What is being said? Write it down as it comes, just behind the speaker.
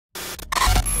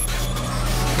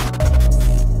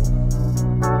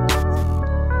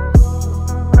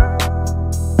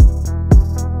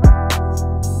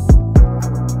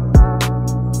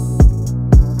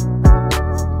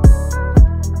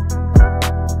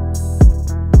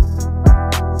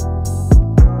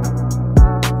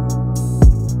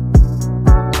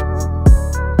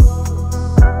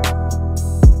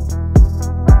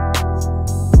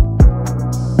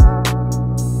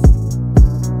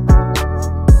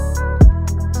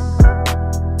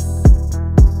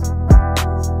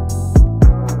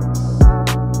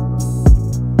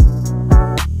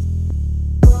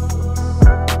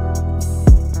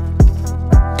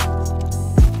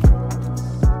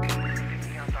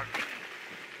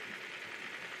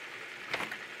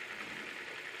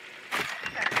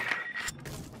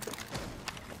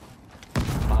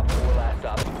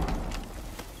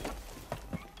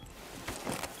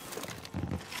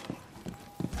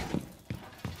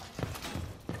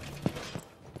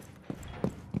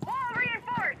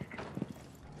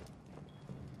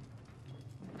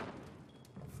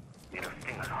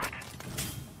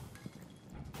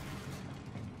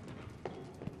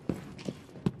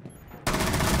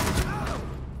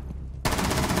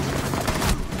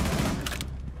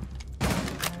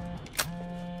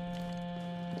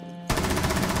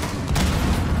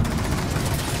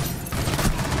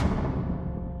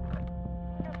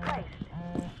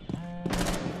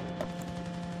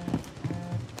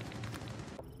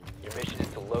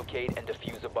Locate and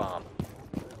defuse a bomb.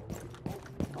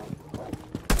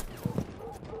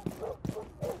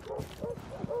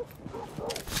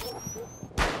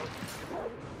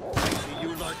 See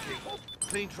you lurking.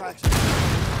 Clean tracks.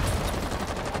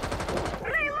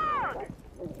 Reload!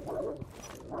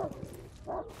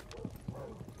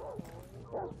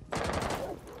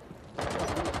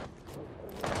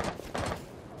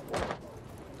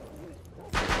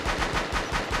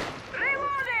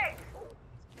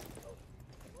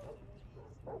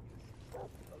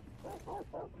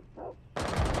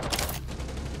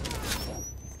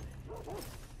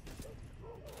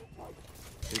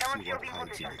 看我排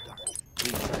挤你的。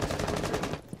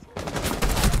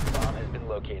 Bomb has been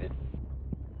located.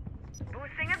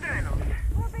 Boosting adrenals.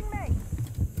 Swapping mates.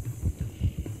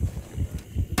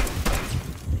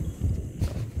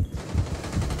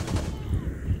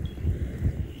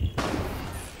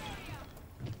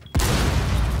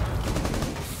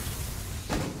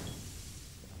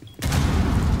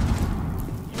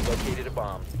 You located a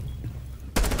bomb.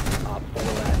 Op 4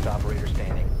 last operator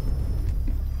standing.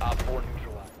 Op 4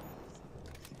 neutralized.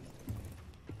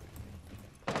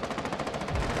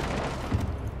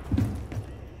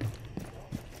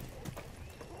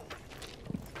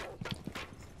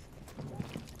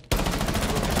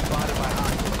 Spotted by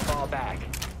hostiles. Fall back.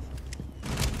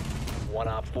 One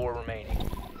Op 4 remaining.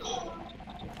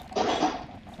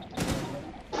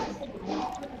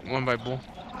 One by bull.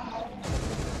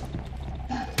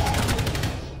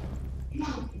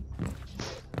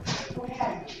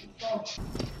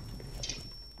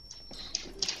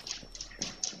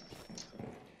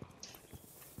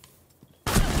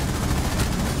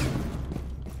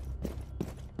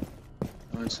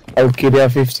 Valkyria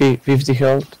 50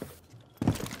 health.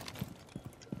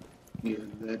 Yeah,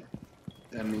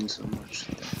 that means so much.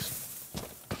 Thanks.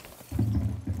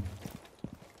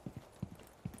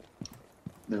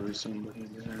 There was somebody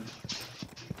there.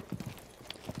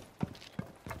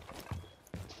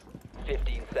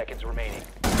 15 seconds remaining.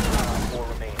 Op 4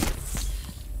 remaining.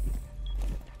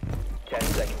 10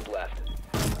 seconds left.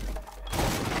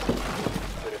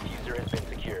 The diffuser has been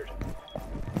secured.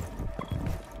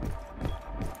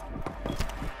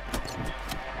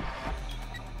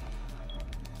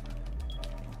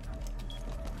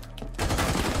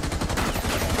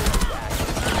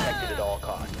 Protected at all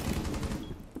costs.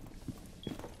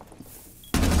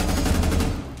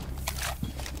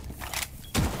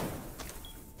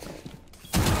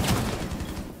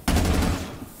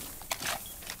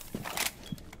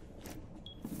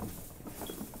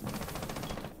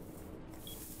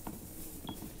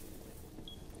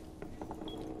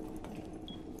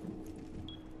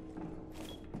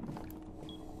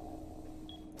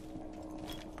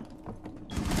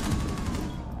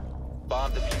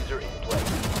 Bomb diffuser in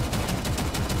place.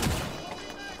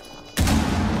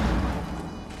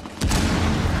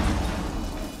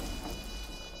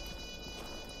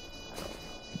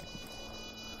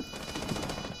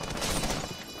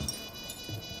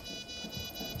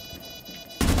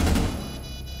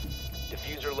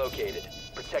 Diffuser located.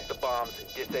 Protect the bombs.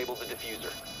 Disable the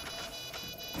diffuser.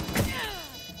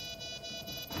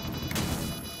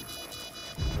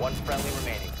 One friendly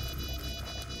remaining.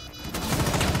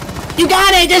 You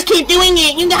got it! Just keep doing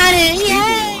it! You got it! Cable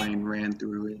Yeah! line ran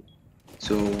through it,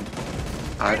 so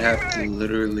I'd have to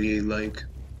literally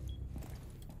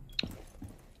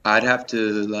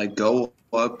go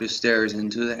up the stairs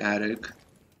into the attic.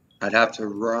 I'd have to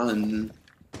run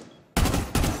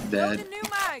that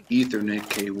Ethernet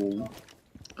cable,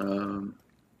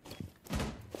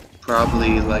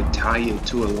 probably tie it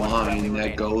to a line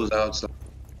that goes outside,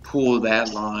 pull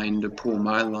that line to pull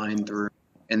my line through,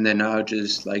 and then I'll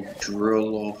just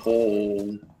drill a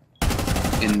hole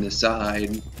in the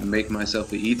side and make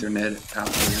myself an Ethernet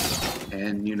outlet,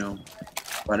 and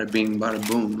bada bing, bada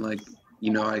boom.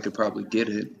 I could probably get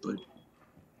it, but.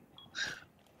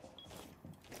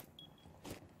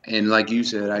 And like you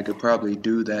said, I could probably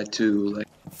do that too,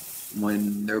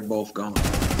 when they're both gone. You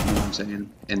know what I'm saying?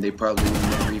 And they probably will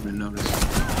never even notice.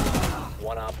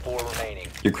 One Op 4 remaining.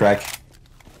 You crack.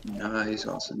 Nice,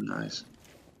 awesome, nice.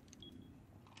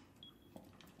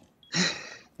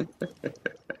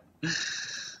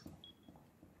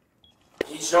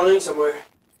 He's running somewhere.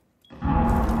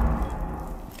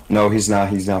 No, he's not.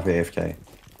 He's not AFK.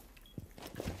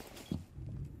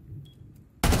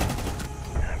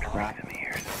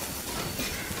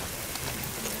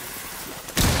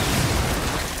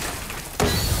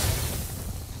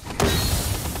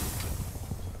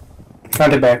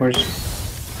 Count it backwards.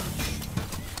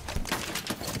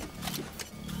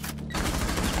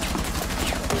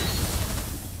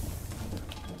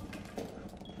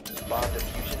 Bomb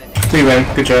diffusion in. Steven,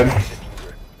 good job.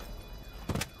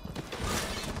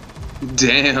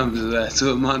 Damn, that's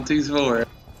what Monty's for.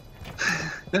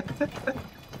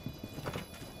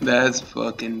 That's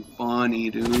fucking funny,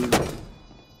 dude.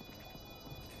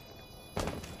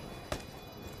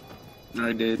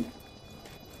 I did.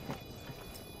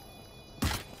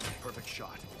 Perfect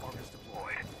shot. August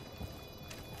deployed.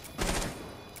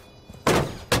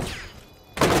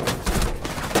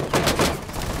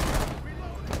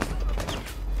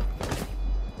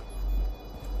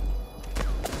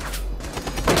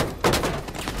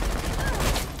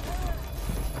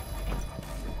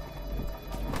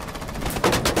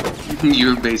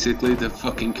 You're basically the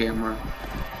fucking camera.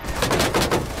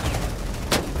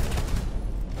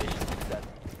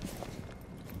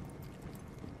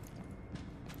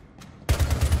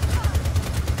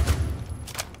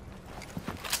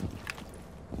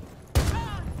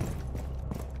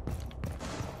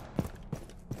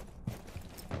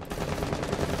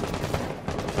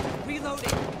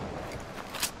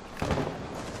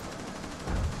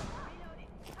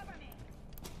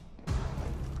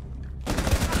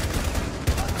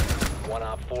 One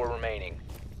op 4 remaining.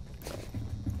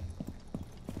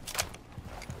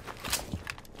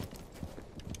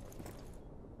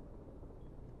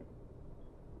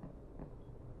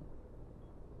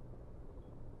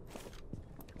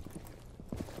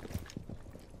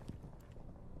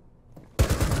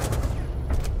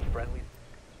 Friendly.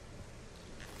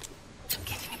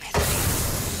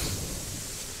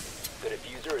 The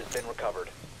diffuser has been recovered.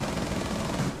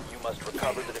 You must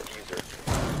recover the diffuser.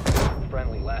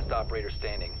 Friendly, last operator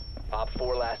standing. Op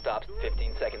 4 last ops,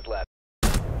 15 seconds left.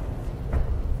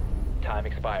 Time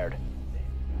expired.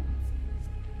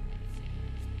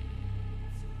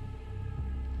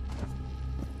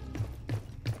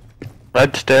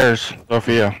 Red stairs,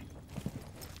 Sophia.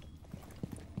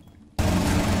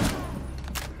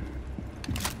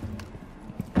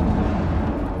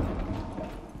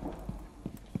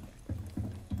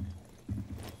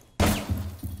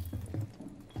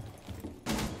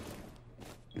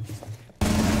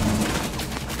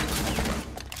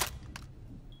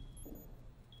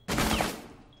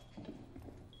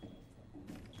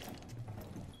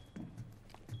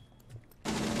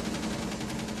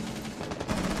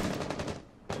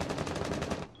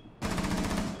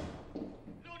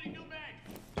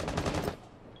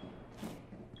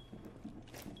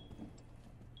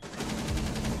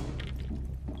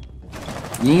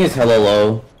 Ying is hella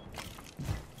low.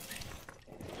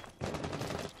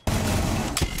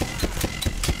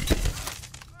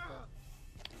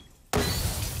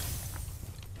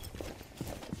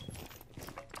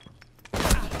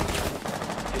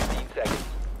 Seconds.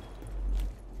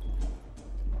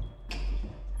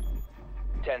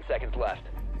 10 seconds left.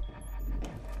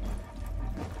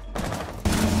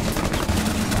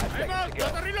 5 seconds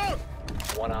to go.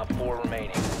 One op 4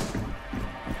 remaining.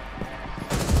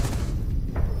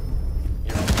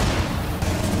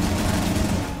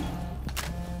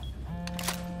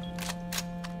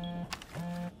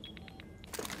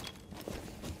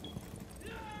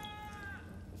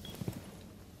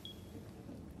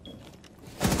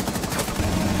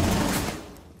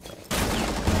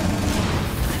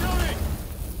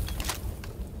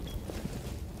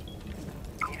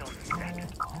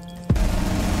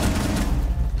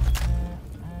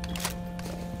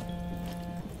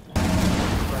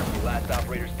 Last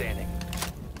operator standing.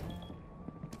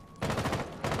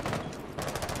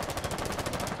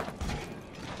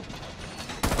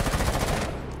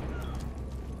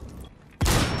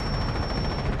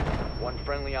 One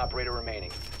friendly operator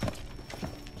remaining.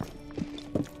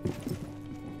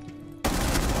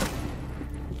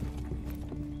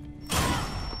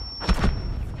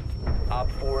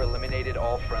 Op 4 eliminated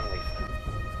all friendlies.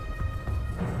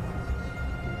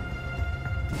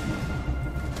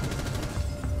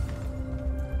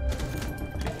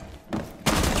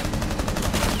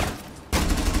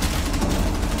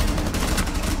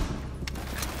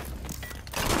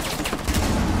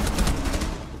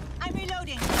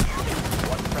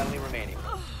 One friendly remaining.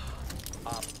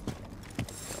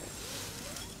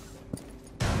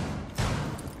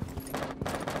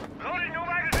 Loading new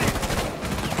magazine.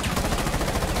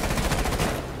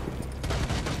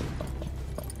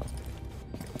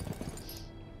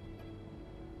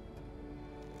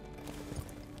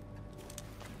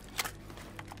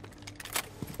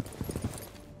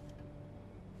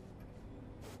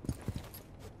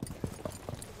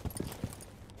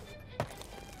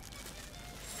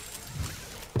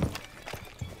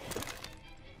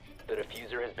 The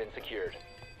diffuser has been secured.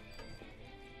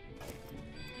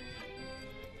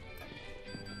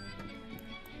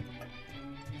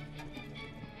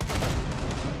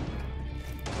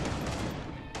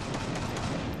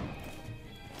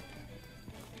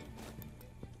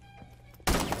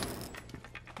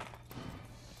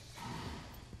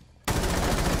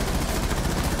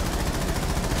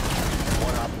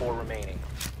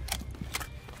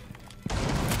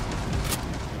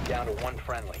 one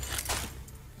friendly.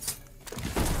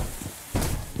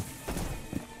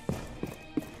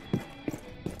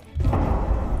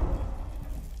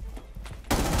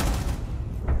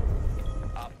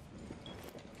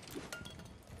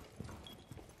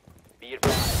 Be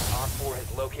advised, Op 4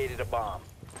 has located a bomb.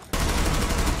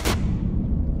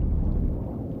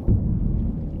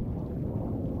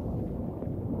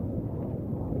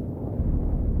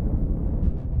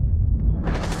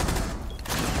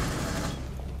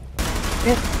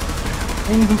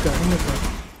 In hookah.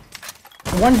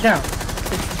 One's down.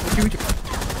 Huge.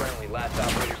 Friendly, last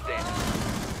operator standing.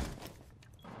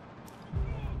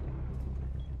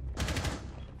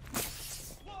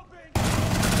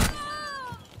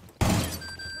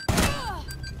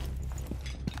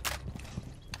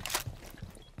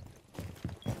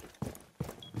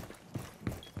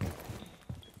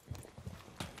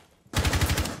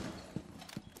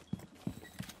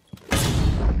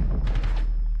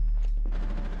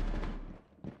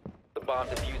 The bomb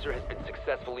diffuser has been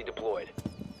successfully deployed.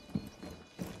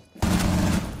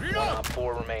 One Op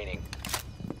 4 remaining.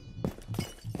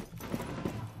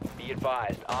 Be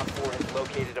advised, Op 4 has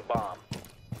located a bomb.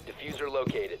 Diffuser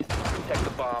located. Protect the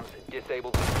bombs.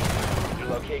 Disable the diffuser. Your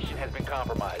location has been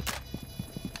compromised.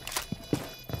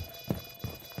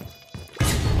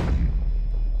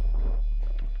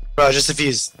 Bro, just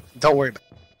defuse. Don't worry about it.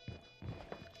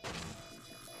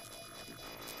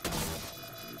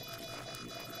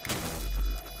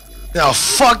 No,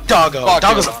 fuck Doggo. Fuck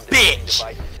Doggo's a Bomb bitch.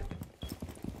 devices.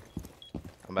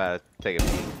 I'm about to take a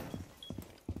peek.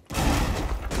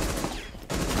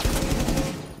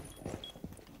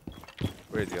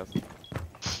 Where is he? Austin?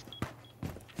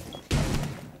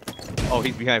 Oh,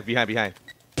 he's behind. He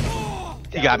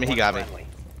got me. Friendly.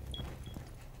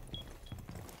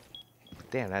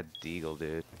 Damn, that deagle,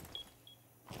 dude.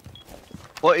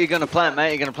 What are you gonna plant,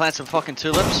 mate? You gonna plant some fucking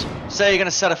tulips? Say you're gonna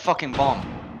set a fucking bomb.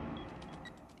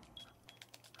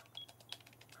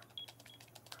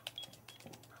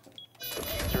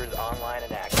 Diffuser is online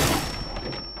and active.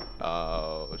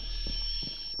 Oh,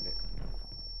 shit.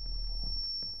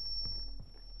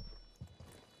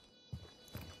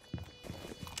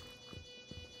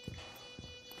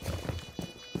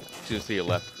 Should see your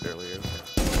left earlier.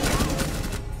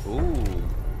 Ooh.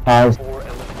 4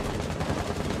 eliminated.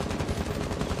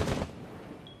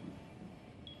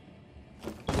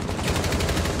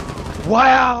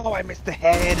 Wow, I missed the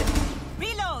head.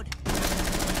 Reload.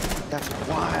 That's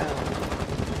wild.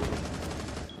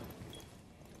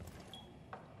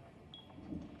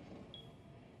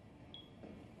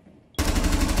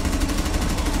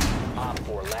 Op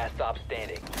 4, last stop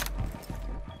standing.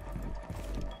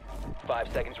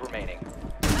 5 seconds remaining.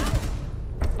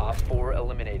 Op 4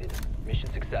 eliminated.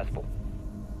 Mission successful.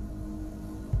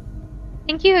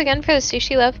 Thank you again for the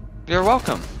sushi, love. You're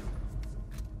welcome.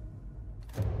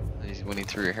 When you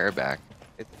threw your hair back.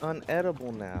 It's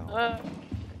unedible now.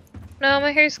 No,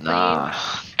 my hair's clean. Nah.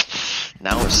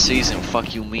 Now it's season.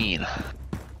 Fuck you mean.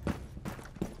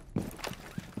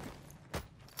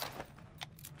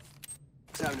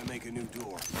 Time to make a new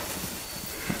door.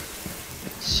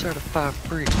 Certified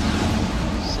free.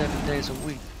 7 days a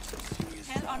week.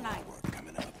 Hand online. Work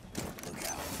coming up. Look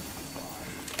out.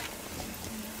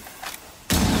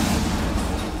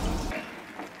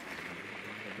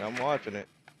 I'm watching it.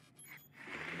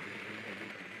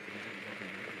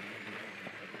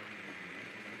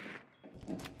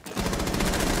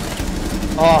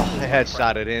 Oh, I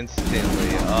headshot it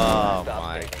instantly. Oh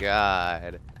my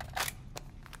god.